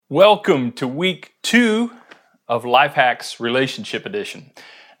Welcome to week 2 of Life Hacks Relationship Edition.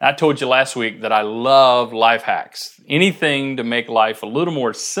 I told you last week that I love life hacks. Anything to make life a little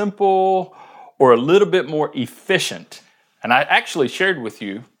more simple or a little bit more efficient. And I actually shared with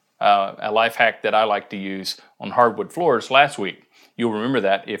you a life hack that I like to use on hardwood floors last week. You'll remember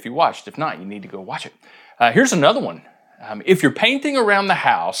that if you watched. If not, you need to go watch it. Here's another one. If you're painting around the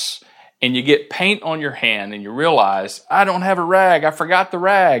house and you get paint on your hand and you realize, I don't have a rag, I forgot the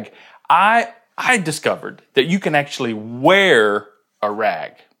rag, I discovered that you can actually wear a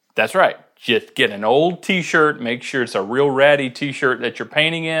rag. That's right. Just get an old t-shirt, make sure it's a real ratty t-shirt that you're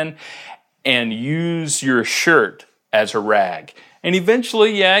painting in, and use your shirt as a rag. And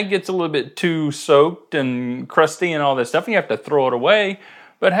eventually, it gets a little bit too soaked and crusty and all that stuff, and you have to throw it away.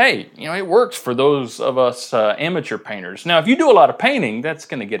 But hey, it works for those of us amateur painters. Now, if you do a lot of painting, that's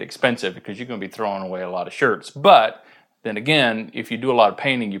going to get expensive because you're going to be throwing away a lot of shirts. But then again, if you do a lot of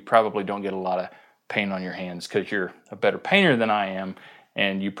painting, you probably don't get a lot of paint on your hands because you're a better painter than I am,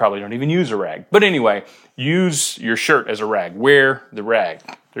 and you probably don't even use a rag. But anyway, use your shirt as a rag. Wear the rag.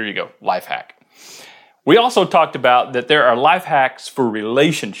 There you go, life hack. We also talked about that there are life hacks for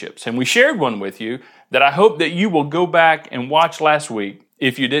relationships, and we shared one with you that I hope that you will go back and watch last week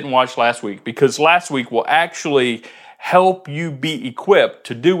if you didn't watch last week, because last week will actually help you be equipped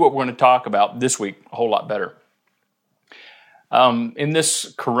to do what we're going to talk about this week a whole lot better. In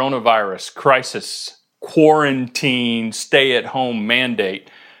this coronavirus crisis, quarantine, stay-at-home mandate,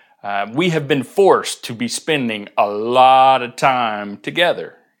 we have been forced to be spending a lot of time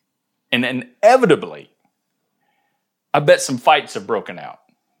together. And inevitably, I bet some fights have broken out,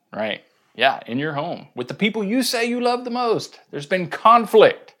 right? Yeah, in your home, with the people you say you love the most. There's been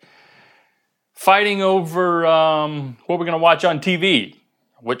conflict. Fighting over what we're going to watch on TV.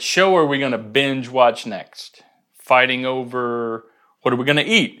 What show are we going to binge watch next? Fighting over what are we going to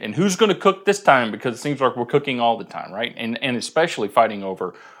eat and who's going to cook this time, because it seems like we're cooking all the time, right? And especially fighting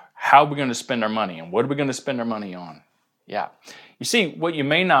over how we're going to spend our money and what are we going to spend our money on. Yeah. You see, what you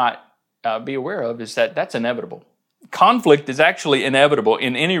may not be aware of is that that's inevitable. Conflict is actually inevitable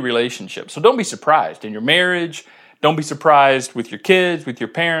in any relationship. So don't be surprised in your marriage. Don't be surprised with your kids, with your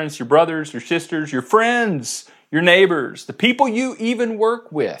parents, your brothers, your sisters, your friends, your neighbors, the people you even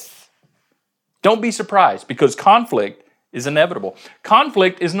work with. Don't be surprised because conflict is inevitable.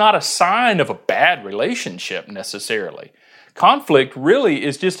 Conflict is not a sign of a bad relationship necessarily. Conflict really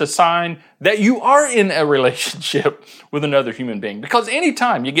is just a sign that you are in a relationship with another human being. Because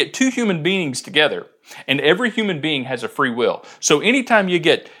anytime you get two human beings together, and every human being has a free will. So anytime you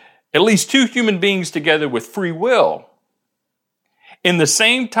get at least two human beings together with free will, in the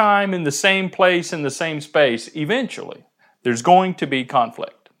same time, in the same place, in the same space, eventually, there's going to be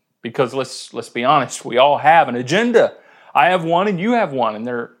conflict. Because let's be honest, we all have an agenda. I have one and you have one, and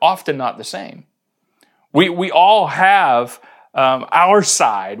they're often not the same. We all have our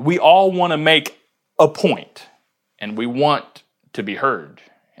side. We all want to make a point, and we want to be heard,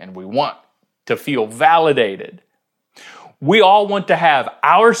 and we want to feel validated. We all want to have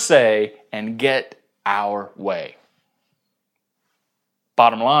our say and get our way.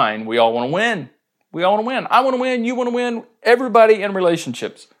 Bottom line, we all want to win. We all want to win. I want to win. You want to win. Everybody in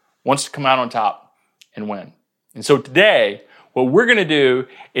relationships wants to come out on top and win. And so today, what we're going to do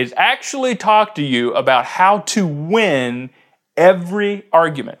is actually talk to you about how to win every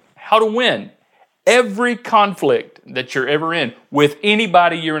argument, how to win every conflict that you're ever in with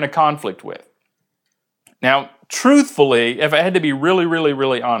anybody you're in a conflict with. Now, truthfully, if I had to be really, really,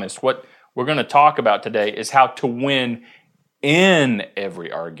 really honest, what we're going to talk about today is how to win in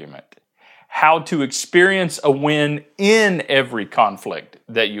every argument, how to experience a win in every conflict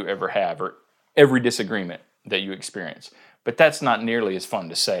that you ever have or every disagreement that you experience. But that's not nearly as fun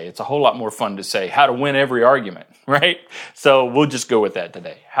to say. It's a whole lot more fun to say how to win every argument, right? So we'll just go with that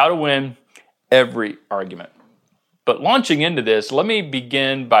today. How to win every argument. But launching into this, let me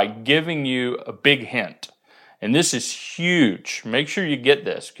begin by giving you a big hint. And this is huge. Make sure you get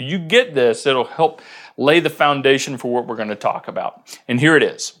this. If you get this, it'll help lay the foundation for what we're going to talk about. And here it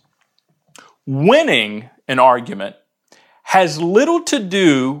is. Winning an argument has little to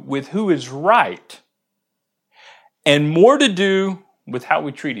do with who is right and more to do with how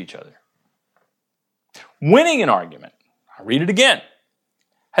we treat each other. Winning an argument, I'll read it again,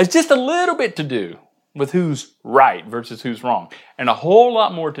 has just a little bit to do with who's right versus who's wrong, and a whole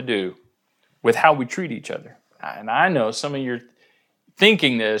lot more to do with how we treat each other. And I know some of you are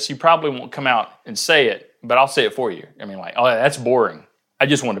thinking this, you probably won't come out and say it, but I'll say it for you. I mean, like, oh, that's boring. I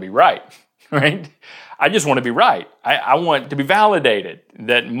just want to be right, right? I just want to be right. I want to be validated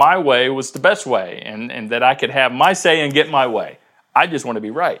that my way was the best way and that I could have my say and get my way. I just want to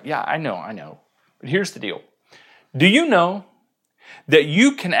be right. Yeah, I know. But here's the deal. Do you know that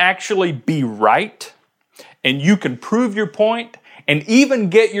you can actually be right and you can prove your point and even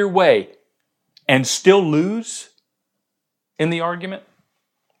get your way and still lose in the argument?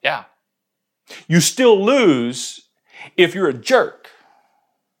 Yeah. You still lose if you're a jerk.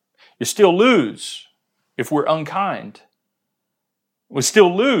 You still lose if we're unkind. We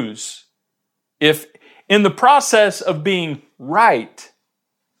still lose if in the process of being right,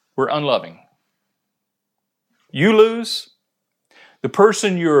 we're unloving. You lose, the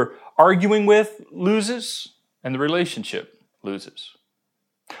person you're arguing with loses, and the relationship loses.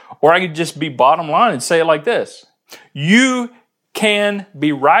 Or I could just be bottom line and say it like this. You can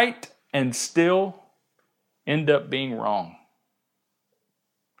be right and still end up being wrong.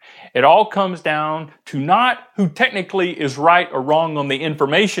 It all comes down to not who technically is right or wrong on the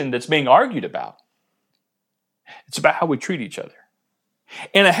information that's being argued about. It's about how we treat each other.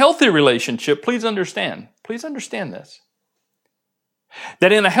 In a healthy relationship, please understand this,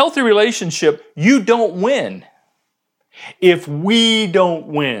 that in a healthy relationship, you don't win if we don't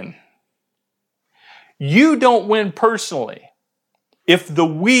win. You don't win personally if the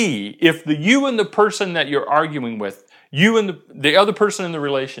you and the person that you're arguing with, you and the other person in the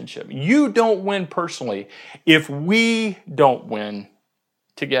relationship, you don't win personally if we don't win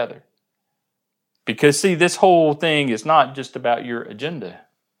together. Because see, this whole thing is not just about your agenda.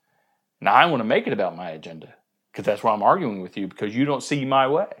 Now, I want to make it about my agenda because that's why I'm arguing with you, because you don't see my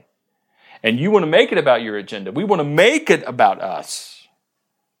way. And you want to make it about your agenda. We want to make it about us.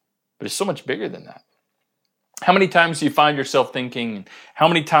 But it's so much bigger than that. How many times do you find yourself thinking, how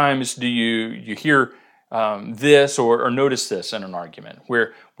many times do you hear this or notice this in an argument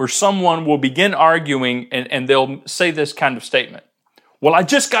where someone will begin arguing and they'll say this kind of statement. Well, I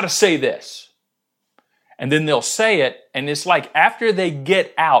just got to say this. And then they'll say it, and it's like after they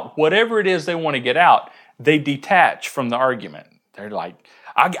get out, whatever it is they want to get out, they detach from the argument. They're like,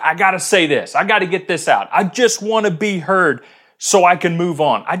 I got to say this. I got to get this out. I just want to be heard so I can move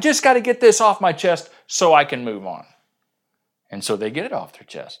on. I just got to get this off my chest so I can move on. And so they get it off their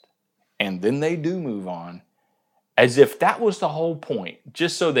chest. And then they do move on as if that was the whole point,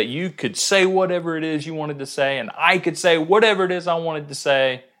 just so that you could say whatever it is you wanted to say, and I could say whatever it is I wanted to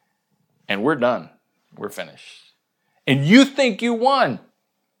say, and we're done. We're finished. And you think you won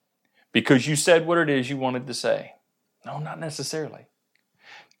because you said what it is you wanted to say. No, not necessarily.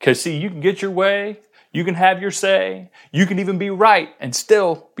 Because see, you can get your way, you can have your say, you can even be right and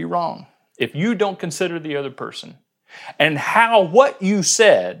still be wrong if you don't consider the other person and how what you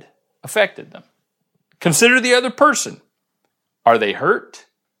said affected them. Consider the other person. Are they hurt?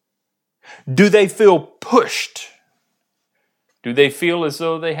 Do they feel pushed? Do they feel as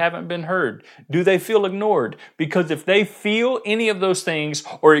though they haven't been heard? Do they feel ignored? Because if they feel any of those things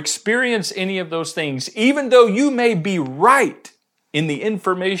or experience any of those things, even though you may be right in the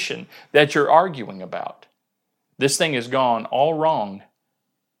information that you're arguing about, this thing has gone all wrong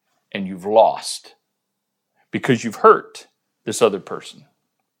and you've lost because you've hurt this other person.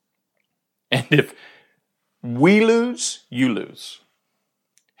 And if we lose, you lose.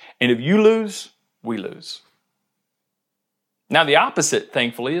 And if you lose, we lose. Now, the opposite,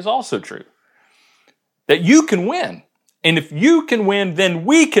 thankfully, is also true. That you can win. And if you can win, then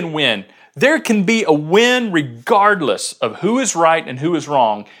we can win. There can be a win regardless of who is right and who is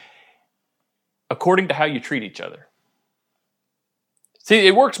wrong, according to how you treat each other. See,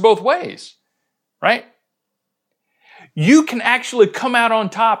 it works both ways, right? You can actually come out on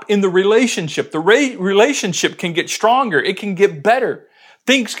top in the relationship. The relationship can get stronger. It can get better.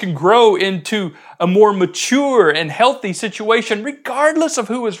 Things can grow into a more mature and healthy situation regardless of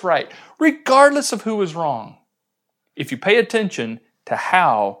who is right, regardless of who is wrong, if you pay attention to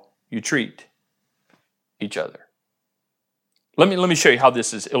how you treat each other. Let me show you how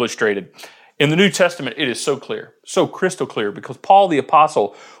this is illustrated. In the New Testament, it is so clear, so crystal clear, because Paul the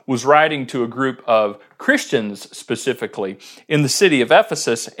Apostle was writing to a group of Christians specifically in the city of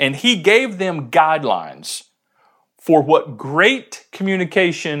Ephesus, and he gave them guidelines for what great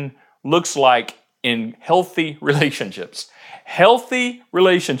communication looks like in healthy relationships. Healthy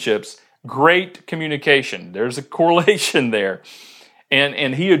relationships, great communication. There's a correlation there.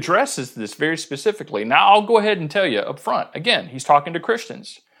 And he addresses this very specifically. Now, I'll go ahead and tell you up front. Again, he's talking to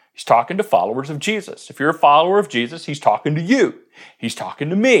Christians. He's talking to followers of Jesus. If you're a follower of Jesus, he's talking to you. He's talking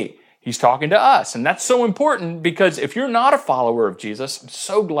to me. He's talking to us. And that's so important because if you're not a follower of Jesus, I'm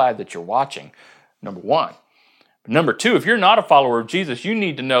so glad that you're watching, number one. Number two, if you're not a follower of Jesus, you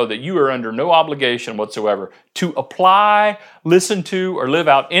need to know that you are under no obligation whatsoever to apply, listen to, or live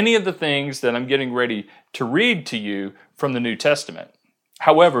out any of the things that I'm getting ready to read to you from the New Testament.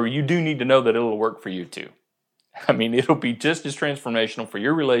 However, you do need to know that it'll work for you too. I mean, it'll be just as transformational for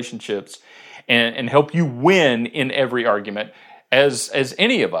your relationships and help you win in every argument as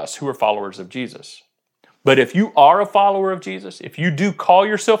any of us who are followers of Jesus. But if you are a follower of Jesus, if you do call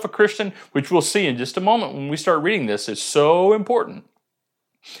yourself a Christian, which we'll see in just a moment when we start reading this, is so important.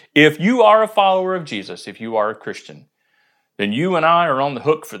 If you are a follower of Jesus, if you are a Christian, then you and I are on the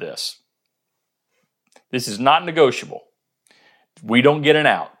hook for this. This is not negotiable. We don't get an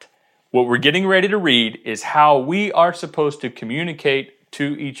out. What we're getting ready to read is how we are supposed to communicate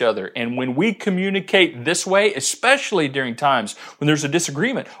to each other. And when we communicate this way, especially during times when there's a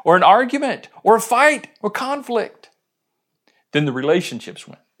disagreement or an argument or a fight or conflict, then the relationships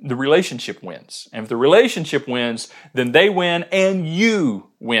win. The relationship wins. And if the relationship wins, then they win and you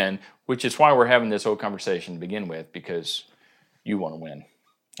win, which is why we're having this whole conversation to begin with, because you want to win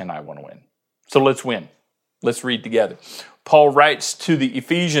and I want to win. So let's win. Let's read together. Paul writes to the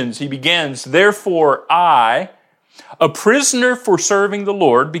Ephesians, he begins, "Therefore I, a prisoner for serving the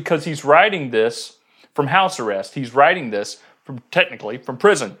Lord," because he's writing this from house arrest. He's writing this technically from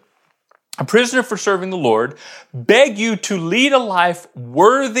prison. "A prisoner for serving the Lord, beg you to lead a life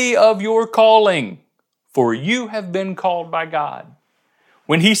worthy of your calling, for you have been called by God."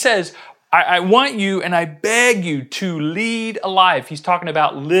 When he says, I want you and I beg you to lead a life, he's talking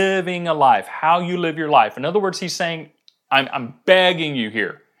about living a life, how you live your life. In other words, he's saying, I'm begging you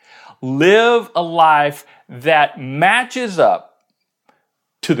here. Live a life that matches up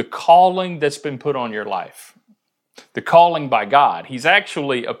to the calling that's been put on your life. The calling by God. He's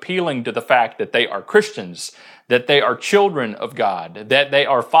actually appealing to the fact that they are Christians, that they are children of God, that they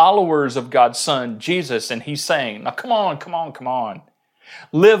are followers of God's Son, Jesus. And he's saying, now come on.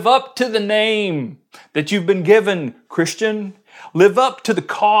 Live up to the name that you've been given, Christian. Live up to the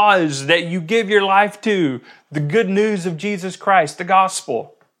cause that you give your life to, the good news of Jesus Christ, the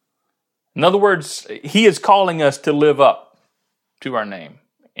gospel. In other words, he is calling us to live up to our name.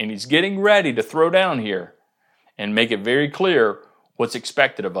 And he's getting ready to throw down here and make it very clear what's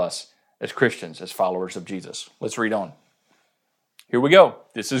expected of us as Christians, as followers of Jesus. Let's read on. Here we go.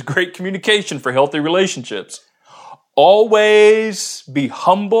 This is great communication for healthy relationships. "Always be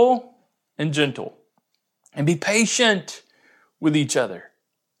humble and gentle, and be patient with each other,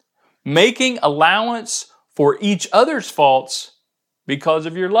 making allowance for each other's faults because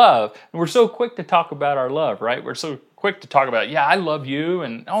of your love." And we're so quick to talk about our love, right? We're so quick to talk about, yeah, I love you,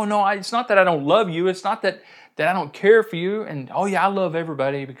 and oh no, it's not that I don't love you, it's not that I don't care for you, and oh yeah, I love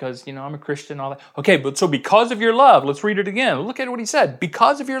everybody because, I'm a Christian, all that. Okay, but so because of your love, let's read it again. Look at what he said.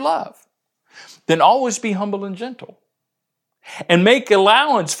 "Because of your love, then always be humble and gentle, and make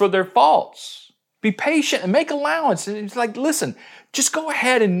allowance for their faults. Be patient and make allowance." And it's like, listen, just go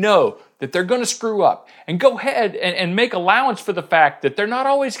ahead and know that they're going to screw up. And go ahead and make allowance for the fact that they're not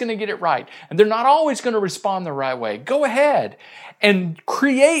always going to get it right. And they're not always going to respond the right way. Go ahead and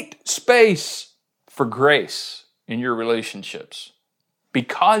create space for grace in your relationships.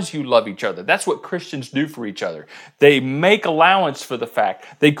 Because you love each other. That's what Christians do for each other. They make allowance for the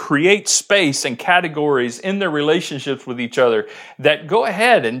fact. They create space and categories in their relationships with each other that go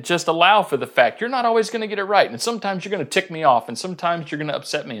ahead and just allow for the fact you're not always going to get it right. And sometimes you're going to tick me off, and sometimes you're going to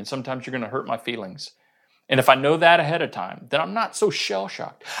upset me, and sometimes you're going to hurt my feelings. And if I know that ahead of time, then I'm not so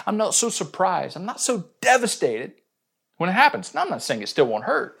shell-shocked. I'm not so surprised. I'm not so devastated when it happens. Now, I'm not saying it still won't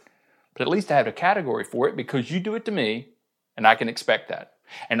hurt, but at least I have a category for it because you do it to me. And I can expect that.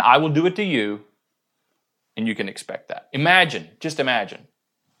 And I will do it to you, and you can expect that. Imagine,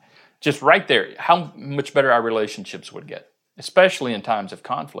 just right there, how much better our relationships would get, especially in times of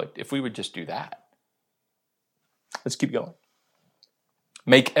conflict, if we would just do that. Let's keep going.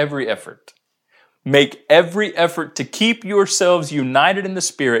 Make every effort to keep yourselves united in the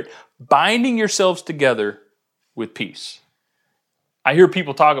Spirit, binding yourselves together with peace. I hear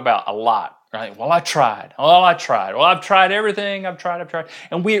people talk about a lot. Right? Well, I tried. Well, I've tried everything. I've tried.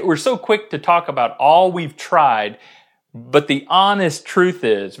 And we're so quick to talk about all we've tried, but the honest truth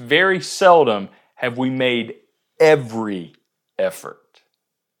is, very seldom have we made every effort.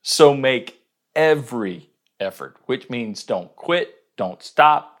 So make every effort, which means don't quit, don't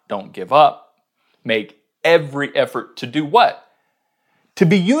stop, don't give up. Make every effort to do what? To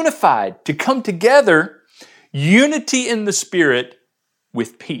be unified, to come together, unity in the Spirit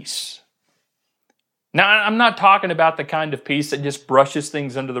with peace. Now, I'm not talking about the kind of peace that just brushes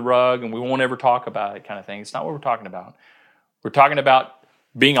things under the rug and we won't ever talk about it kind of thing. It's not what we're talking about. We're talking about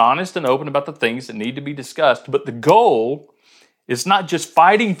being honest and open about the things that need to be discussed. But the goal is not just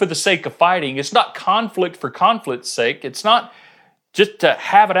fighting for the sake of fighting. It's not conflict for conflict's sake. It's not just to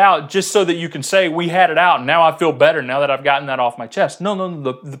have it out just so that you can say, we had it out and now I feel better now that I've gotten that off my chest. No.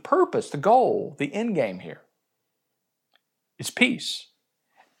 The purpose, the goal, the end game here is peace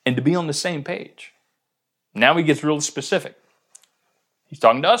and to be on the same page. Now he gets real specific. He's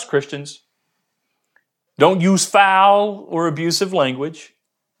talking to us Christians. Don't use foul or abusive language.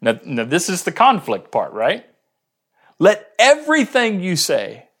 Now, this is the conflict part, right? Let everything you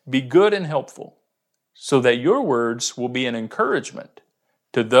say be good and helpful, so that your words will be an encouragement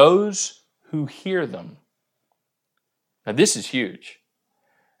to those who hear them. Now, this is huge.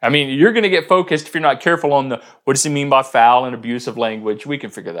 I mean, you're going to get focused if you're not careful on what does he mean by foul and abusive language? We can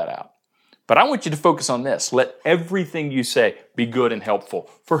figure that out. But I want you to focus on this. Let everything you say be good and helpful.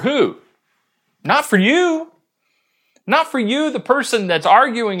 For who? Not for you. Not for you, the person that's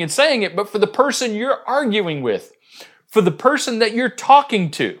arguing and saying it, but for the person you're arguing with. For the person that you're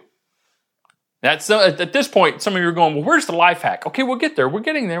talking to. At this point, some of you are going, well, where's the life hack? Okay, we'll get there. We're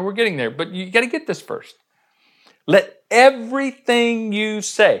getting there. But you got to get this first. Let everything you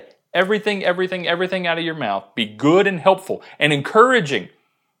say, everything out of your mouth be good and helpful and encouraging.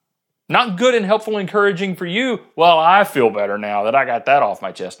 Not good and helpful and encouraging for you. Well, I feel better now that I got that off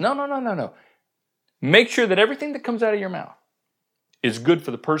my chest. No. Make sure that everything that comes out of your mouth is good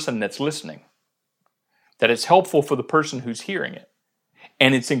for the person that's listening. That it's helpful for the person who's hearing it.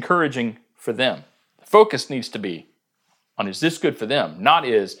 And it's encouraging for them. The focus needs to be on, is this good for them? Not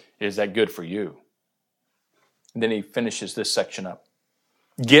is that good for you? And then he finishes this section up.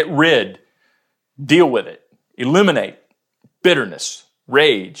 Get rid, deal with it, eliminate bitterness,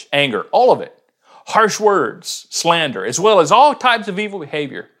 rage, anger, all of it. Harsh words, slander, as well as all types of evil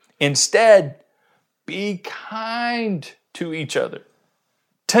behavior. Instead, be kind to each other,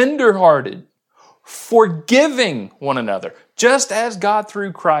 tender-hearted, forgiving one another, just as God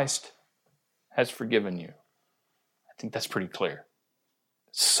through Christ has forgiven you. I think that's pretty clear.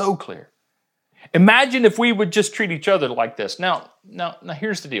 So clear. Imagine if we would just treat each other like this. Now,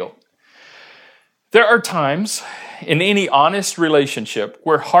 here's the deal. There are times in any honest relationship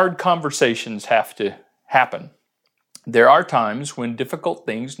where hard conversations have to happen. There are times when difficult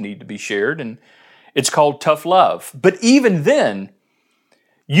things need to be shared, and it's called tough love. But even then,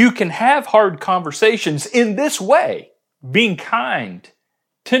 you can have hard conversations in this way, being kind,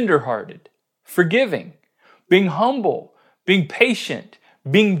 tenderhearted, forgiving, being humble, being patient,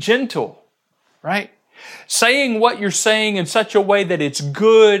 being gentle, right? Saying what you're saying in such a way that it's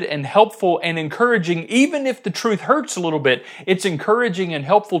good and helpful and encouraging, even if the truth hurts a little bit, it's encouraging and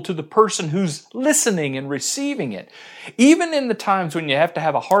helpful to the person who's listening and receiving it. Even in the times when you have to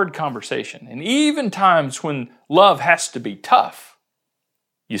have a hard conversation, and even times when love has to be tough,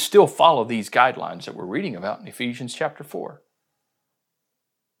 you still follow these guidelines that we're reading about in Ephesians chapter 4.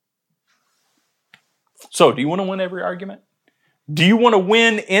 So, do you want to win every argument? Do you want to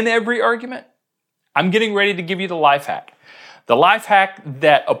win in every argument? I'm getting ready to give you the life hack. The life hack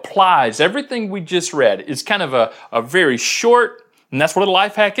that applies everything we just read is kind of a very short, and that's what a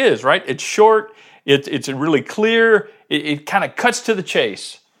life hack is, right? It's short, it's really clear, it kind of cuts to the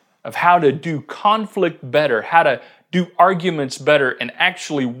chase of how to do conflict better, how to do arguments better, and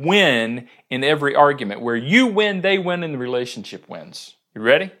actually win in every argument. Where you win, they win, and the relationship wins. You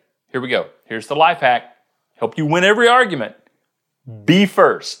ready? Here we go. Here's the life hack. Help you win every argument. Be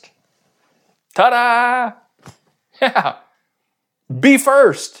first. Ta-da! Yeah. Be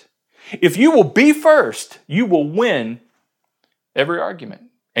first. If you will be first, you will win every argument.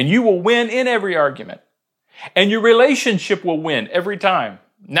 And you will win in every argument. And your relationship will win every time.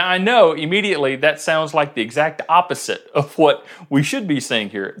 Now, I know immediately that sounds like the exact opposite of what we should be saying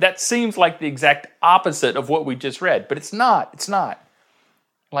here. That seems like the exact opposite of what we just read. But it's not. It's not.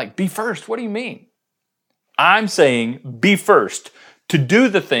 Like, be first. What do you mean? I'm saying be first to do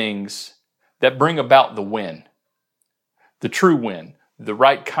the things that bring about the win, the true win, the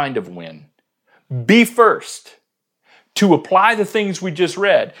right kind of win. Be first to apply the things we just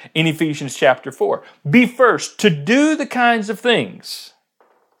read in Ephesians chapter 4. Be first to do the kinds of things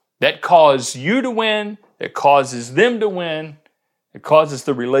that cause you to win, that causes them to win, that causes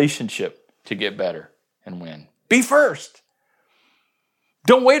the relationship to get better and win. Be first.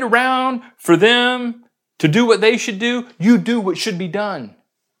 Don't wait around for them to do what they should do. You do what should be done.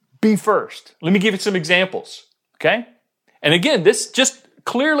 Be first. Let me give you some examples, okay? And again, this just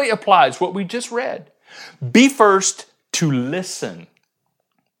clearly applies what we just read. Be first to listen.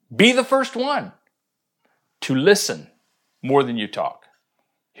 Be the first one to listen more than you talk.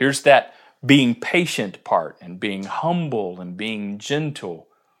 Here's that being patient part and being humble and being gentle.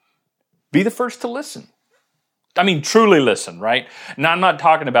 Be the first to listen. I mean, truly listen, right? Now, I'm not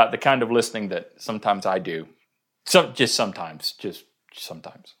talking about the kind of listening that sometimes I do. Just sometimes.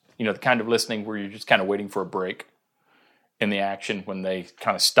 You know, the kind of listening where you're just kind of waiting for a break in the action when they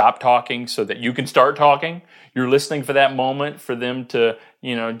kind of stop talking so that you can start talking. You're listening for that moment for them to,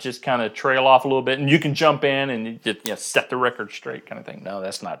 you know, just kind of trail off a little bit and you can jump in and just, you know, set the record straight kind of thing. No,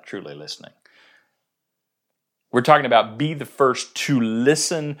 that's not truly listening. We're talking about be the first to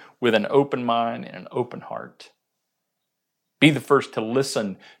listen with an open mind and an open heart. Be the first to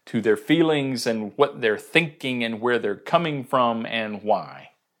listen to their feelings and what they're thinking and where they're coming from and why.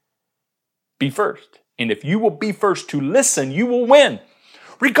 Be first. And if you will be first to listen, you will win.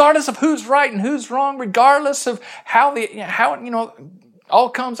 Regardless of who's right and who's wrong, regardless of how all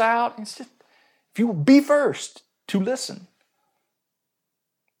comes out. It's just, if you will be first to listen.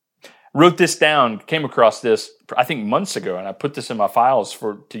 Wrote this down, came across this, I think months ago, and I put this in my files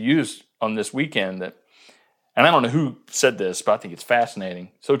to use on this weekend. And I don't know who said this, but I think it's fascinating.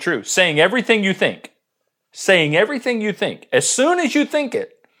 So true. Saying everything you think, as soon as you think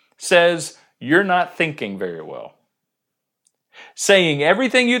it, says you're not thinking very well. Saying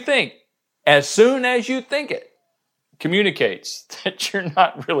everything you think, as soon as you think it, communicates that you're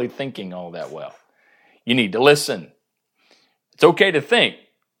not really thinking all that well. You need to listen. It's okay to think,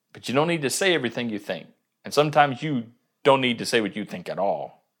 but you don't need to say everything you think. And sometimes you don't need to say what you think at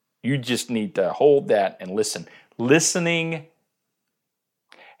all. You just need to hold that and listen. Listening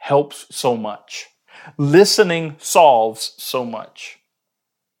helps so much. Listening solves so much.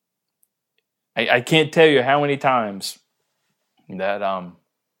 I can't tell you how many times that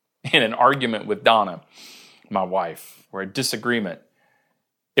in an argument with Donna, my wife, or a disagreement,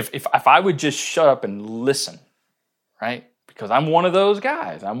 if I would just shut up and listen, right? Because I'm one of those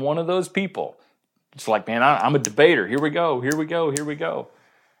guys. I'm one of those people. It's like, man, I'm a debater. Here we go.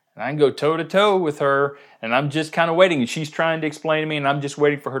 And I can go toe-to-toe with her, and I'm just kind of waiting. And she's trying to explain to me, and I'm just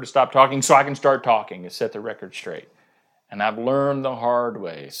waiting for her to stop talking so I can start talking and set the record straight. And I've learned the hard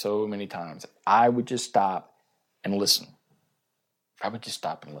way so many times. I would just stop and listen.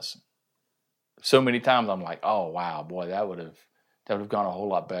 So many times I'm like, oh, wow, boy, that would have gone a whole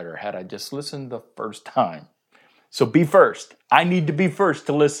lot better had I just listened the first time. So be first. I need to be first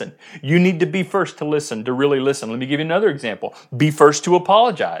to listen. You need to be first to listen, to really listen. Let me give you another example. Be first to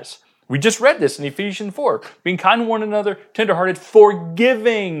apologize. We just read this in Ephesians 4. Being kind to one another, tenderhearted,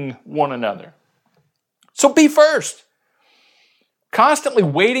 forgiving one another. So be first. Constantly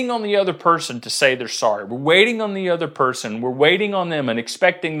waiting on the other person to say they're sorry. We're waiting on the other person. We're waiting on them and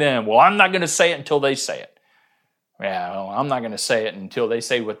expecting them. Well, I'm not going to say it until they say it. Yeah, well, I'm not going to say it until they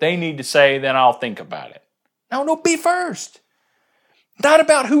say what they need to say, then I'll think about it. No, be first. Not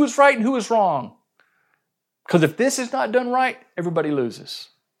about who is right and who is wrong. Because if this is not done right, everybody loses.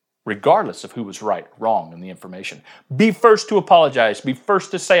 Regardless of who was right, wrong in the information. Be first to apologize. Be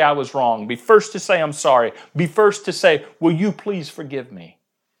first to say I was wrong. Be first to say I'm sorry. Be first to say, will you please forgive me?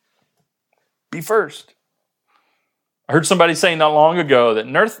 Be first. I heard somebody say not long ago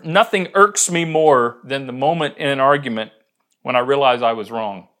that nothing irks me more than the moment in an argument when I realize I was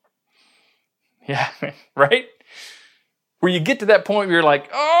wrong. Yeah, right? Where you get to that point where you're like,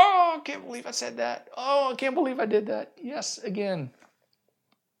 oh, I can't believe I said that. Oh, I can't believe I did that. Yes, again.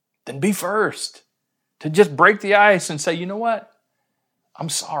 Then be first to just break the ice and say, you know what? I'm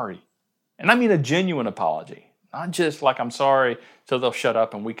sorry. And I mean a genuine apology. Not just like I'm sorry so they'll shut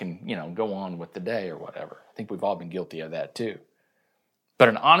up and we can, go on with the day or whatever. I think we've all been guilty of that too. But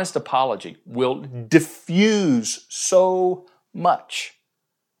an honest apology will diffuse so much.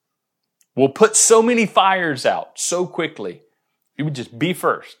 Will put so many fires out so quickly. You would just be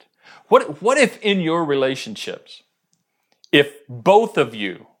first. What if in your relationships, if both of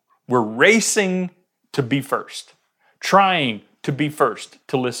you were racing to be first, trying to be first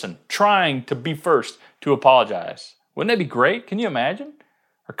to listen, trying to be first to apologize? Wouldn't that be great? Can you imagine?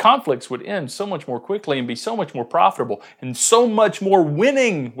 Our conflicts would end so much more quickly and be so much more profitable, and so much more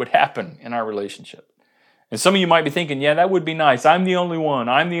winning would happen in our relationship. And some of you might be thinking, yeah, that would be nice. I'm the only one.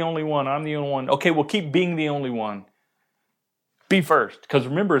 Okay, well, keep being the only one. Be first. Because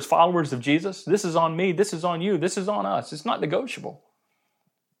remember, as followers of Jesus, this is on me, this is on you, this is on us. It's not negotiable.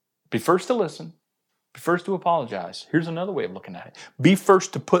 Be first to listen. Be first to apologize. Here's another way of looking at it. Be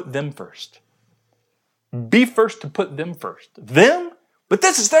first to put them first. Be first to put them first. Them? But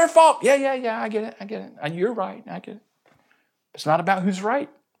this is their fault. Yeah, I get it. And you're right, I get it. It's not about who's right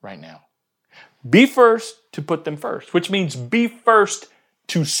now. Be first to put them first, which means be first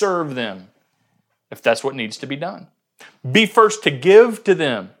to serve them, if that's what needs to be done. Be first to give to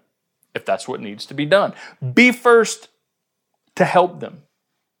them, if that's what needs to be done. Be first to help them.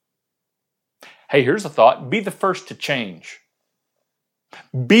 Hey, here's a thought. Be the first to change.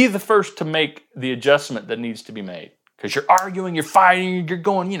 Be the first to make the adjustment that needs to be made. Because you're arguing, you're fighting, you're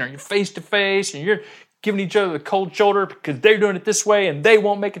going, you're face to face, and you're giving each other the cold shoulder because they're doing it this way and they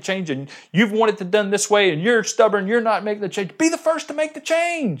won't make a change, and you've wanted it done this way and you're stubborn, you're not making the change. Be the first to make the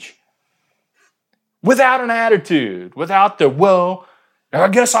change. Without an attitude, without the, well, I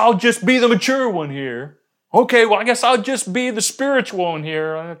guess I'll just be the mature one here. Okay, well, I guess I'll just be the spiritual one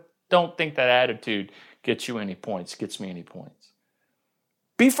here. I don't think that attitude gets you any points, gets me any points.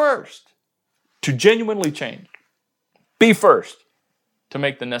 Be first to genuinely change. Be first to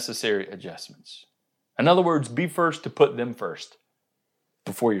make the necessary adjustments. In other words, be first to put them first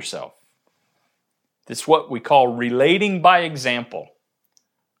before yourself. This is what we call relating by example.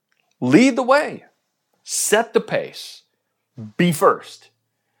 Lead the way. Set the pace. Be first.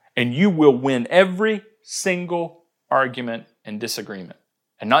 And you will win every single argument and disagreement.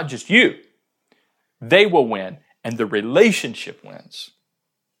 And not just you. They will win, and the relationship wins.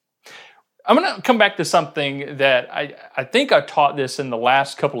 I'm going to come back to something that I think I taught this in the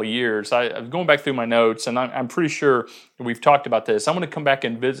last couple of years. I'm going back through my notes, and I'm pretty sure we've talked about this. I'm going to come back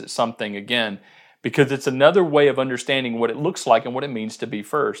and visit something again because it's another way of understanding what it looks like and what it means to be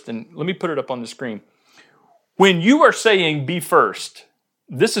first. And let me put it up on the screen. When you are saying be first,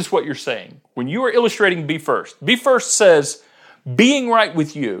 this is what you're saying. When you are illustrating be first says, being right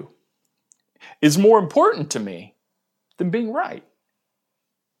with you is more important to me than being right.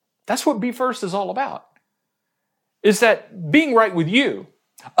 That's what be first is all about. Is that being right with you,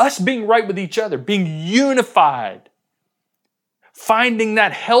 us being right with each other, being unified, finding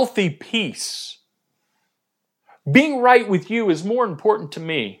that healthy peace. Being right with you is more important to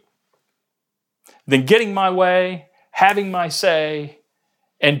me than getting my way, having my say,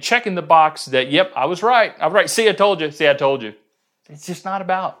 and checking the box that, yep, I was right. I'm right. See, I told you. See, I told you. It's just not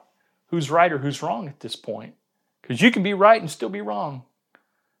about who's right or who's wrong at this point. Because you can be right and still be wrong.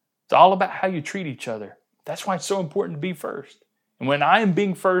 It's all about how you treat each other. That's why it's so important to be first. And when I am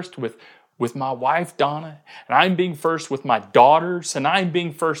being first with my wife, Donna, and I'm being first with my daughters, and I'm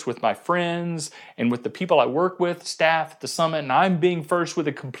being first with my friends, and with the people I work with, staff at the summit, and I'm being first with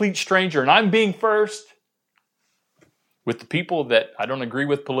a complete stranger, and I'm being first with the people that I don't agree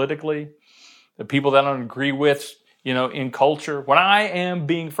with politically, the people that I don't agree with, in culture. When I am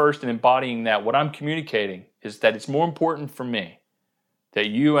being first and embodying that, what I'm communicating is that it's more important for me that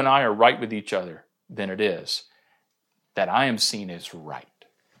you and I are right with each other than it is that I am seen as right.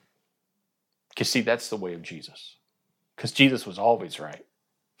 Because see, that's the way of Jesus. Because Jesus was always right.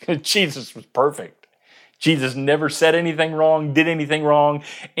 Jesus was perfect. Jesus never said anything wrong, did anything wrong.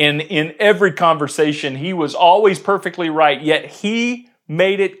 And in every conversation, he was always perfectly right. Yet he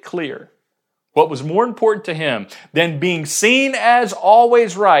made it clear. What was more important to him than being seen as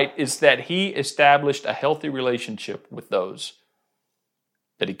always right is that he established a healthy relationship with those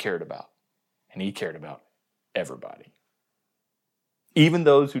that he cared about. And he cared about everybody. Even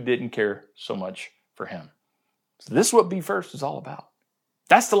those who didn't care so much for him. So this is what Be First is all about.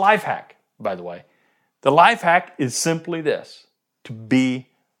 That's the life hack, by the way. The life hack is simply this, to be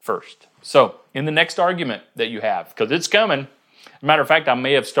first. So in the next argument that you have, because it's coming, as a matter of fact, I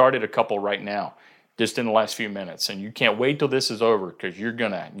may have started a couple right now, just in the last few minutes, and you can't wait till this is over because you're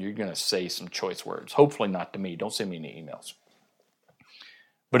gonna say some choice words. Hopefully not to me. Don't send me any emails.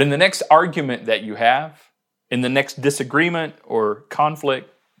 But in the next argument that you have, in the next disagreement or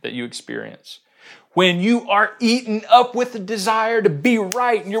conflict that you experience, when you are eaten up with the desire to be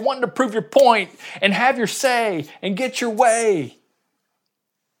right and you're wanting to prove your point and have your say and get your way,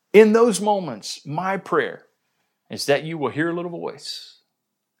 in those moments, my prayer is that you will hear a little voice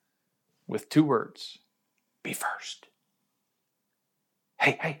with two words: be first.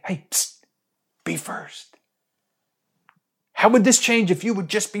 Hey, psst, be first. How would this change if you would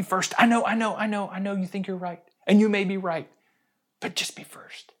just be first? I know you think you're right, and you may be right, but just be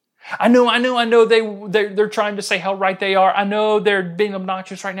first. I know they're trying to say how right they are. I know they're being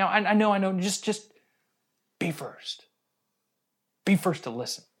obnoxious right now. I know. Just be first. Be first to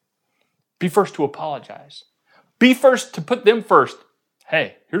listen. Be first to apologize. Be first to put them first.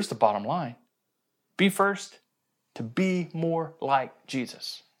 Hey, here's the bottom line. Be first to be more like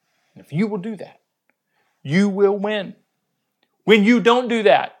Jesus. And if you will do that, you will win. When you don't do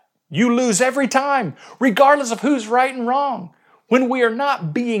that, you lose every time, regardless of who's right and wrong. When we are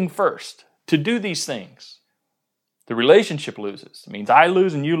not being first to do these things, the relationship loses. It means I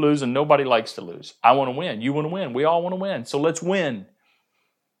lose and you lose, and nobody likes to lose. I want to win. You want to win. We all want to win. So let's win.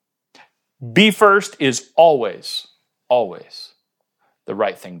 Be first is always the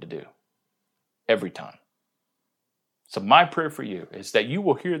right thing to do. every time. So my prayer for you is that you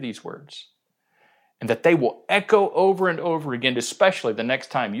will hear these words and that they will echo over and over again, especially the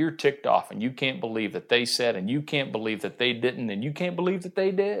next time you're ticked off and you can't believe that they said and you can't believe that they didn't and you can't believe that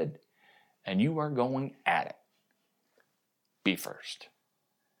they did. And you are going at it. Be first.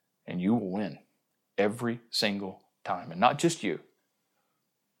 And you will win every single time. And not just you,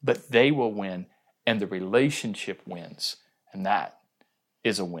 but they will win and the relationship wins. And that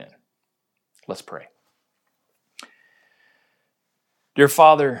is a win. Let's pray. Dear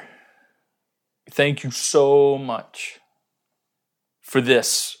Father, thank you so much for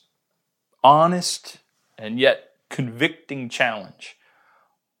this honest and yet convicting challenge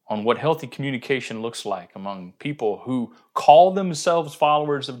on what healthy communication looks like among people who call themselves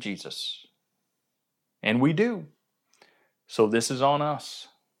followers of Jesus. And we do. So this is on us.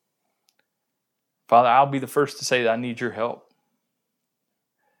 Father, I'll be the first to say that I need your help.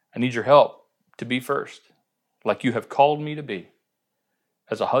 I need your help to be first, like you have called me to be.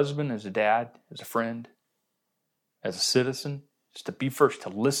 As a husband, as a dad, as a friend, as a citizen, just to be first, to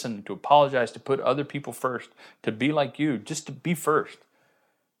listen, to apologize, to put other people first, to be like you, just to be first.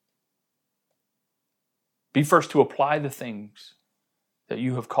 Be first to apply the things that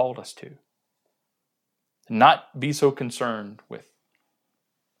you have called us to. And not be so concerned with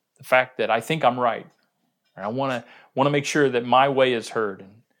the fact that I think I'm right. And I want to make sure that my way is heard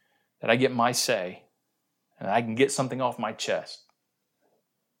and that I get my say and I can get something off my chest.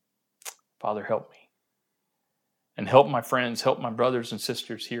 Father, help me. And help my friends, help my brothers and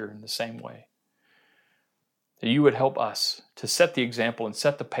sisters here in the same way. That you would help us to set the example and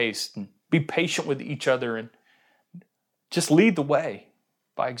set the pace and be patient with each other and just lead the way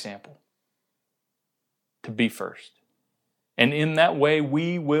by example. To be first. And in that way,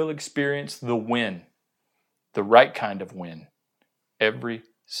 we will experience the win, the right kind of win, every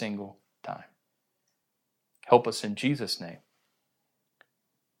single time. Help us in Jesus' name.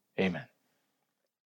 Amen.